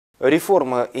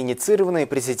Реформы, инициированные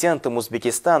президентом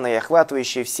Узбекистана и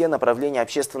охватывающие все направления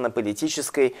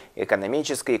общественно-политической,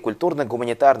 экономической и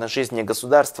культурно-гуманитарной жизни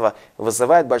государства,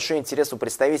 вызывают большой интерес у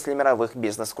представителей мировых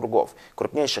бизнес-кругов,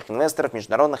 крупнейших инвесторов,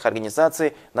 международных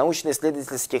организаций,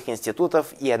 научно-исследовательских институтов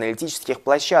и аналитических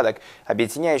площадок,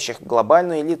 объединяющих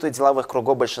глобальную элиту деловых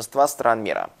кругов большинства стран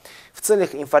мира. В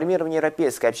целях информирования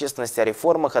европейской общественности о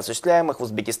реформах, осуществляемых в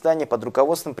Узбекистане под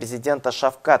руководством президента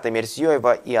Шавката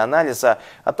Мирзиёева и анализа,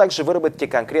 а также выработки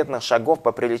конкретных шагов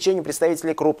по привлечению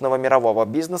представителей крупного мирового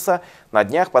бизнеса, на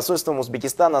днях посольством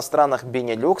Узбекистана в странах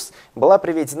Бенилюкс была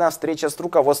проведена встреча с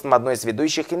руководством одной из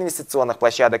ведущих инвестиционных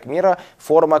площадок мира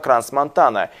Форума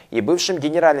Кранс-Монтана и бывшим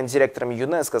генеральным директором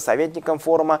ЮНЕСКО, советником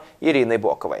Форума Ириной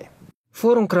Боковой.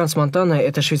 Форум Кранс-Монтана –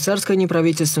 это швейцарская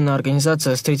неправительственная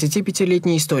организация с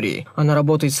 35-летней историей. Она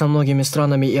работает со многими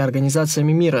странами и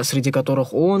организациями мира, среди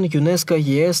которых ООН, ЮНЕСКО,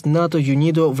 ЕС, НАТО,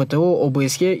 ЮНИДО, ВТО,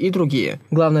 ОБСЕ и другие.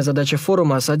 Главная задача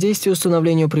форума – содействие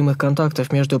установлению прямых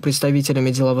контактов между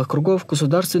представителями деловых кругов,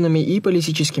 государственными и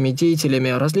политическими деятелями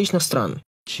различных стран.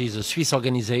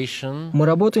 Мы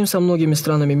работаем со многими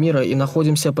странами мира и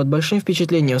находимся под большим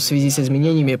впечатлением в связи с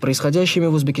изменениями, происходящими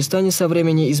в Узбекистане со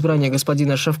времени избрания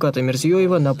господина Шавката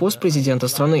Мирзиёева на пост президента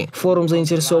страны. Форум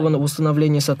заинтересован в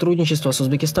установлении сотрудничества с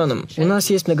Узбекистаном. У нас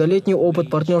есть многолетний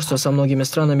опыт партнерства со многими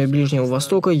странами Ближнего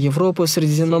Востока, Европы,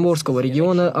 Средиземноморского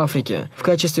региона, Африки. В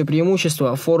качестве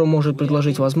преимущества форум может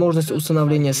предложить возможность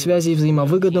установления связей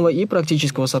взаимовыгодного и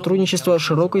практического сотрудничества с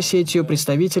широкой сетью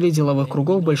представителей деловых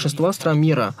кругов большинства стран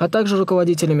мира, а также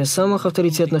руководителями самых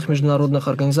авторитетных международных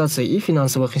организаций и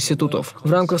финансовых институтов.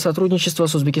 В рамках сотрудничества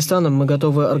с Узбекистаном мы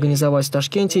готовы организовать в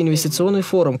Ташкенте инвестиционный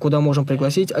форум, куда можем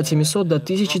пригласить от 700 до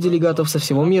 1000 делегатов со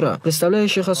всего мира,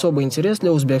 представляющих особый интерес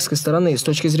для узбекской стороны с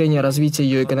точки зрения развития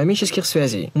ее экономических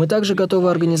связей. Мы также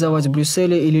готовы организовать в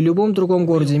Брюсселе или любом другом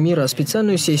городе мира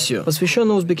специальную сессию,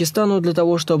 посвященную Узбекистану для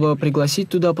того, чтобы пригласить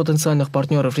туда потенциальных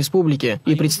партнеров республики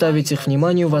и представить их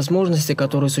вниманию возможности,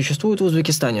 которые существуют в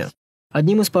Узбекистане.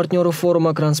 Одним из партнеров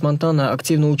форума Кранс-Монтана,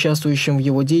 активно участвующим в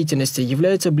его деятельности,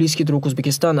 является близкий друг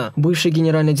Узбекистана, бывший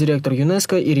генеральный директор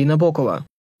ЮНЕСКО Ирина Бокова.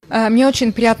 Мне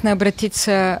очень приятно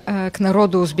обратиться к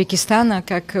народу Узбекистана,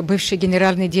 как бывший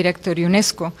генеральный директор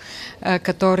ЮНЕСКО,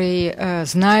 который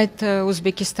знает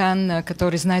Узбекистан,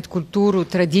 который знает культуру,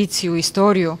 традицию,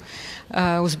 историю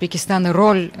Узбекистана,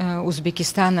 роль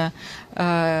Узбекистана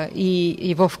и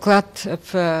его вклад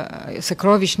в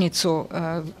сокровищницу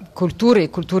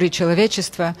культуры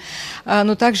человечества,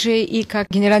 но также и как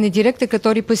генеральный директор,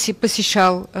 который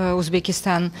посещал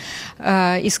Узбекистан,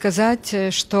 и сказать,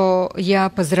 что я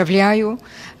поздравляю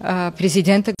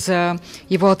президента за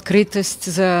его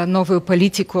открытость, за новую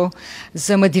политику,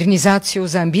 за модернизацию,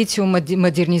 за амбицию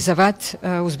модернизовать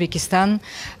Узбекистан.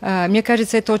 Мне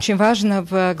кажется, это очень важно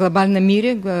в глобальном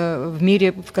мире, в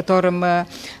мире, в котором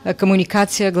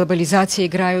коммуникация, глобализация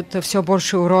играют все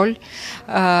большую роль,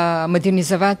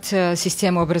 модернизовать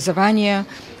систему образования,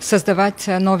 создавать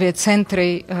новые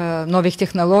центры новых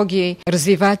технологий,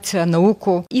 развивать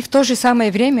науку. И в то же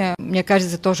самое время, мне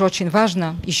кажется, тоже очень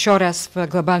важно, еще раз в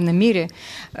глобальном мире,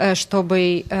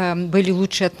 чтобы были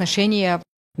лучшие отношения.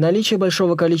 Наличие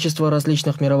большого количества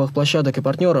различных мировых площадок и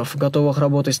партнеров, готовых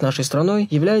работать с нашей страной,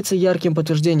 является ярким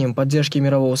подтверждением поддержки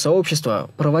мирового сообщества,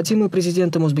 проводимой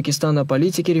президентом Узбекистана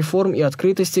политики реформ и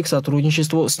открытости к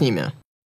сотрудничеству с ними.